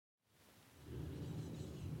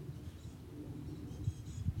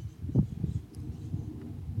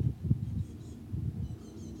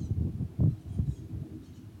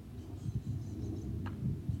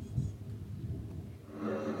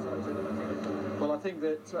think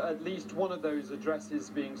that at least one of those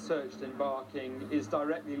addresses being searched in Barking is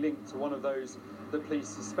directly linked to one of those that police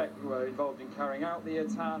suspect were involved in carrying out the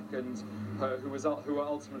attack and who were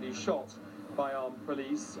ultimately shot by armed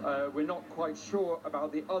police. We're not quite sure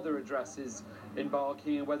about the other addresses in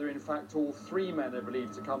Barking and whether in fact all three men are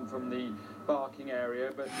believed to come from the Barking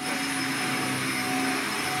area, but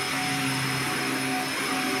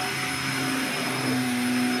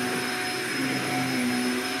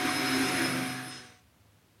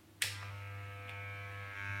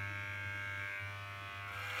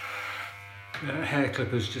hair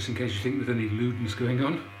clippers, just in case you think there's any lewdness going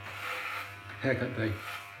on. Haircut day.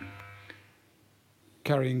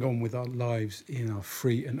 Carrying on with our lives in our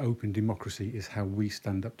free and open democracy is how we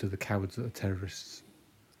stand up to the cowards that are terrorists.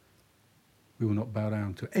 We will not bow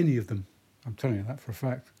down to any of them. I'm telling you that for a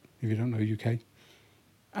fact, if you don't know UK.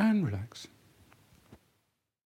 And relax.